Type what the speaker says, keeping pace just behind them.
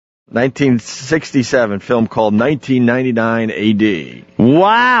1967 film called 1999 AD.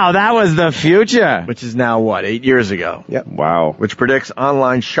 Wow, that was the future. Which is now, what, 8 years ago? Yep. Wow. Which predicts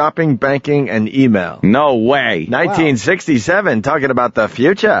online shopping, banking, and email. No way. 1967, talking about the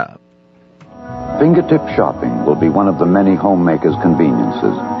future. Fingertip shopping will be one of the many homemakers'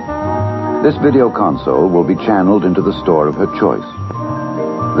 conveniences. This video console will be channeled into the store of her choice.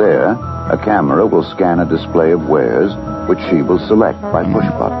 There, a camera will scan a display of wares, which she will select by push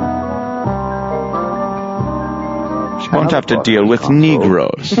button. She won't have to deal with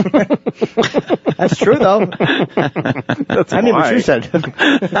Negroes. That's true, though. I mean what you said.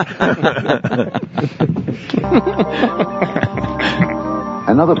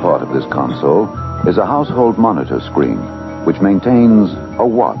 Another part of this console is a household monitor screen, which maintains a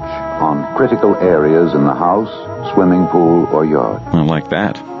watch on critical areas in the house, swimming pool, or yard. I like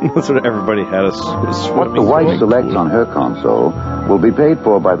that. That's what everybody had a What the wife selects on her console will be paid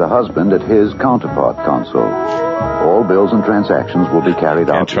for by the husband at his counterpart console. All bills and transactions will be carried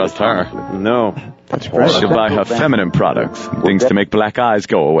out. Can't trust her. No. That's right. She'll buy her feminine products, things to make black eyes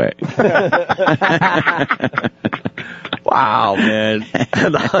go away. Wow, man.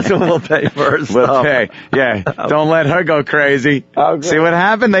 The husband will pay for her stuff. Will pay. Yeah. Don't let her go crazy. See what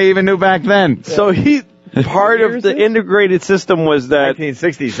happened? They even knew back then. So part of the integrated system was that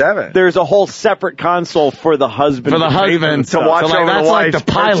 1967. there's a whole separate console for the husband. For the husband to watch over that's the like wife's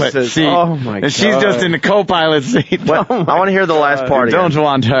the pilot purchases. seat. Oh, my God. And she's just in the co-pilot seat. I want to hear the last part You again. don't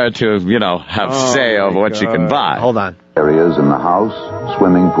want her to, have say over what she can buy. Hold on. Areas in the house,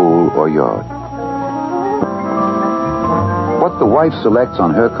 swimming pool, or yard. What the wife selects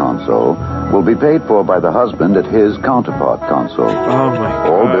on her console will be paid for by the husband at his counterpart console. Oh, my God.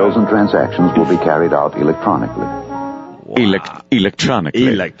 All bills and transactions will be carried out electronically. Electronically.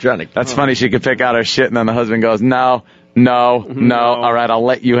 Electronic. That's funny. She could pick out her shit, and then the husband goes, no. All right, I'll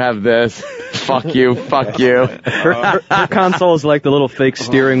let you have this. Fuck you. Her console is like the little fake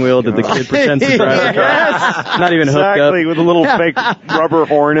steering wheel that the kid pretends to drive the car. Yes. Not even hooked up. Exactly, with a little fake rubber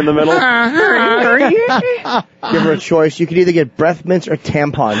horn in the middle. Give her a choice. You could either get breath mints or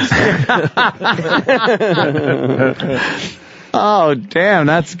tampons. Oh, damn,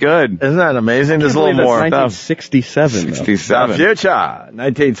 that's good. Isn't that amazing? There's a little more. 1967. 67. The future.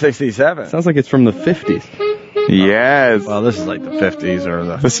 1967. Sounds like it's from the 50s. Yes. Well, this is like the 50s or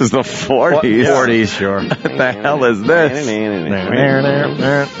the This is the 40s. 40s, sure. What the hell is this?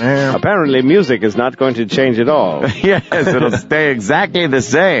 Apparently, music is not going to change at all. Yes, it'll stay exactly the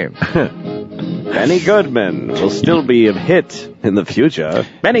same. Benny Goodman will still be a hit in the future.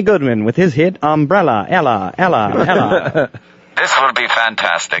 Benny Goodman with his hit Umbrella, Ella. This will be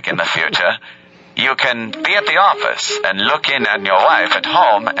fantastic in the future. You can be at the office and look in on your wife at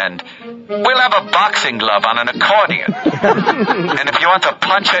home, and we'll have a boxing glove on an accordion. And if you want to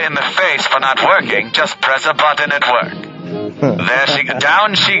punch her in the face for not working, just press a button at work.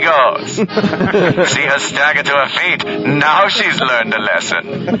 Down she goes. See her stagger to her feet. Now she's learned a lesson.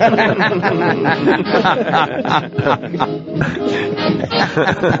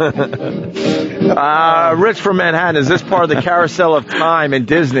 Rich from Manhattan, is this part of the Carousel of Time in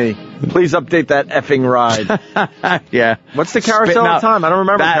Disney? Please update that effing ride. Yeah. What's the Carousel of Time? I don't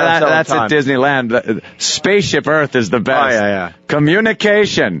remember Carousel that's of Time. at Disneyland. Spaceship Earth is the best. Oh, yeah.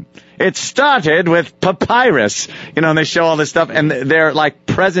 Communication. It started with papyrus. And they show all this stuff, and they're like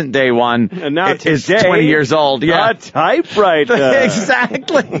present day one And now is today, 20 years old. Yeah. A typewriter.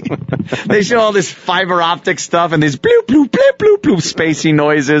 Exactly. They show all this fiber optic stuff and these bloop, bloop, bloop, bloop, bloop, spacey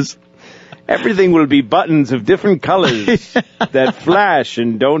noises. Everything will be buttons of different colors that flash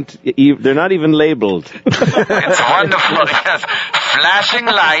and they're not even labeled. It's wonderful, yes. Flashing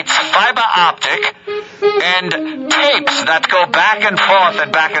lights, fiber optic, and tapes that go back and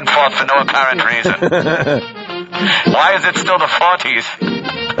forth for no apparent reason. Why is it still the 40s?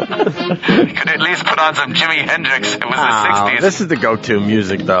 You could at least put on some Jimi Hendrix. It was the 60s. This is the go-to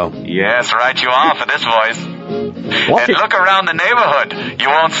music, though. Yes, right you are for this voice. And look around the neighborhood. You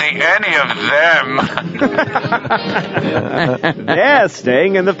won't see any of them. They're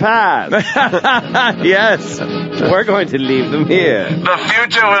staying in the past. Yes. We're going to leave them here. The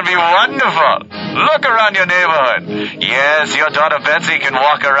future will be wonderful. Look around your neighborhood. Yes, your daughter Betsy can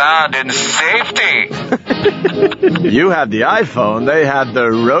walk around in safety. You have the iPhone. They have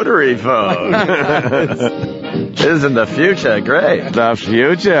the rotary phone. Isn't the future great? The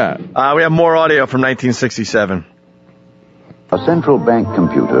future. We have more audio from 1967. A central bank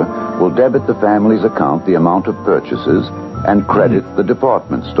computer will debit the family's account the amount of purchases and credit the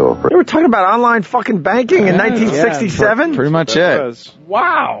department store for. They were talking about online fucking banking in 1967? Pretty much it.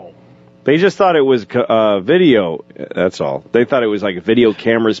 Wow. They just thought it was video. That's all. They thought it was like video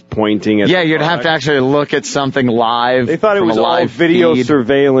cameras pointing at. Yeah, you'd have to actually look at something live. They thought it from was a all live video feed.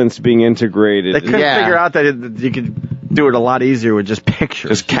 surveillance being integrated. They couldn't figure out that you could do it a lot easier with just pictures.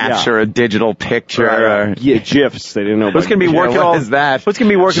 Just capture a digital picture. Or, yeah, GIFs. They didn't know. What's going to be working what all? is that? What's going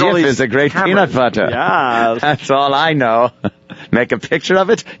to be working all GIF these? is a great cameras. peanut butter. Yeah. That's all I know. Make a picture of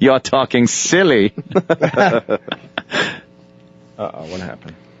it. You're talking silly. What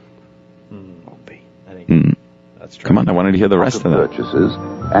happened? Opie. That's true. Come on, I wanted to hear the rest of that. Purchases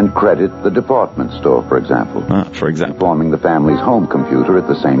and credit the department store, for example. For example. Informing the family's home computer at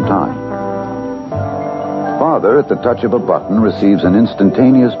the same time. Father, at the touch of a button, receives an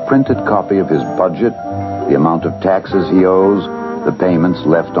instantaneous printed copy of his budget, the amount of taxes he owes, the payments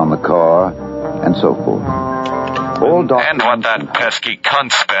left on the car, and so forth. All And what that pesky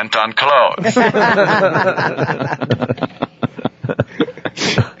cunt spent on clothes.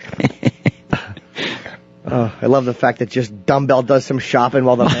 Oh, I love the fact that just Dumbbell does some shopping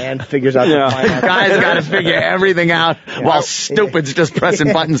while the man figures out the finance. Guy's got to figure everything out while stupid's just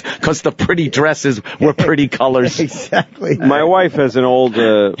pressing buttons because the pretty dresses were pretty colors. Exactly. My wife has an old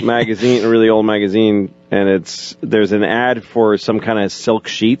magazine, a really old magazine, and there's an ad for some kind of silk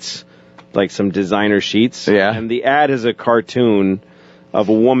sheets, like some designer sheets. Yeah. And the ad is a cartoon of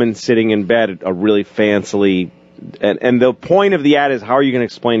a woman sitting in bed, a really fancily. And the point of the ad is, how are you going to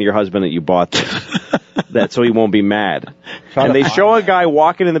explain to your husband that you bought this? That so he won't be mad. And they show a guy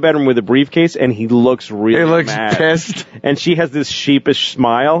walking in the bedroom with a briefcase, and he looks really mad. Pissed. And she has this sheepish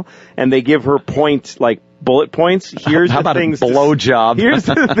smile, and they give her bullet points. Here's How the about things a blowjob? Here's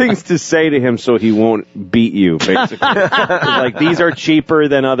the things to say to him so he won't beat you, basically. Like, these are cheaper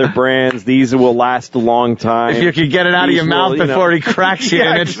than other brands. These will last a long time. If you could get it out of your mouth before he cracks you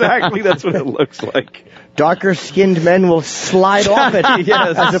in it. Exactly. That's what it looks like. Darker-skinned men will slide off it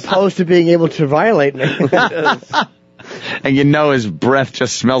as opposed to being able to violate me. And you know his breath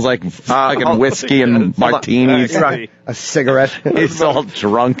just smells like fucking whiskey and martinis. Exactly. A cigarette. He's all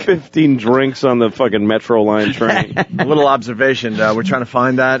drunk. 15 drinks on the fucking Metro line train. A little observation. We're trying to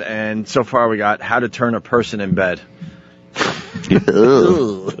find that, and so far we got how to turn a person in bed.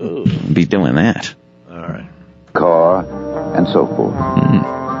 Be doing that. All right. car, and so forth.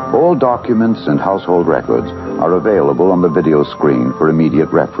 All documents and household records are available on the video screen for immediate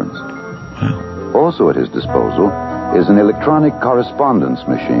reference. Also at his disposal is an electronic correspondence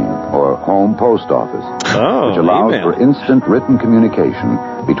machine, or home post office, which allows email. for instant written communication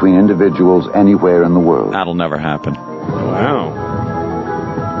between individuals anywhere in the world. That'll never happen. Wow.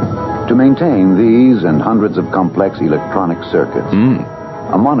 To maintain these and hundreds of complex electronic circuits,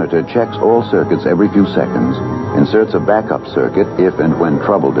 a monitor checks all circuits every few seconds, inserts a backup circuit if and when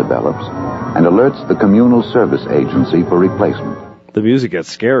trouble develops, and alerts the communal service agency for replacement. The music gets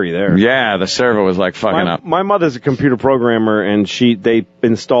scary there. Yeah, the server was like fucking up. My mother's a computer programmer, and they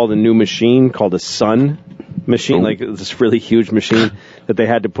installed a new machine called a Sun machine, like this really huge machine that they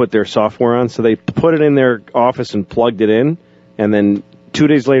had to put their software on. So they put it in their office and plugged it in, and then 2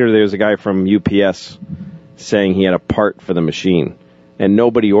 days later there was a guy from UPS saying he had a part for the machine, and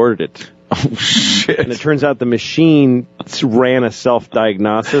nobody ordered it. Oh, shit. And it turns out the machine ran a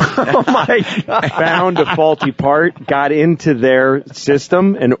self-diagnosis. Oh, my God. Found a faulty part, got into their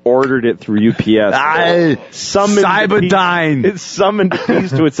system, and ordered it through UPS. Cyberdyne. It summoned the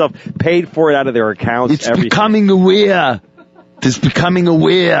piece to itself, paid for it out of their accounts. It's becoming aware. It's becoming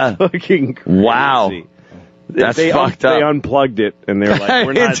aware. Fucking crazy. Wow. That's fucked up. They unplugged it, and they're like,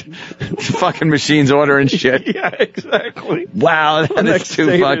 we're not... fucking machines ordering shit. Yeah, exactly. Wow, that is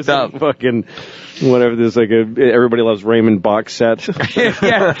too fucked up. Fucking whatever. There's like Everybody Loves Raymond box set.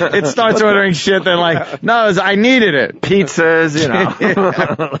 Yeah, it starts ordering shit. They're like, no, I needed it. Pizzas,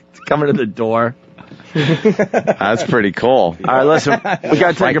 coming to the door. That's pretty cool. All right, listen, we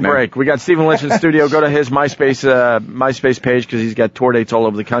got to take a break. We got Stephen Lynch in the studio. Go to his MySpace page because he's got tour dates all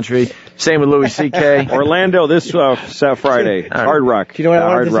over the country. Same with Louis C.K. Orlando this Friday. Hard Rock. Do you know what I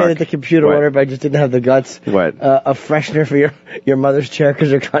wanted to say that the computer What? ordered, but I just didn't have the guts? What? A freshener for your mother's chair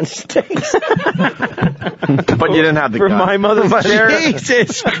because her cunt stinks. But you didn't have the For guts. my mother's chair.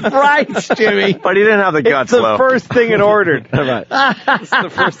 Jesus Christ, Jimmy. But he didn't have the guts, It's the though. first thing it ordered. It's the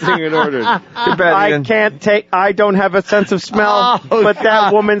first thing it ordered. Too bad I don't have a sense of smell, but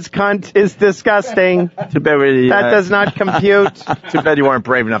that woman's cunt is disgusting. Too bad That does not compute. Too bad you weren't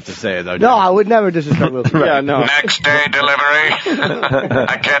brave enough to say it, though. No, I would never disrespect Will Smith. Yeah, no. Next day delivery.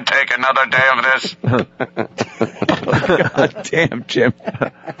 I can't take another day of this. God damn, Jim.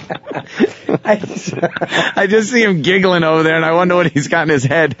 I just see him giggling over there, and I wonder what he's got in his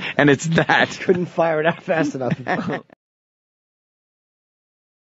head, and it's that. Couldn't fire it out fast enough.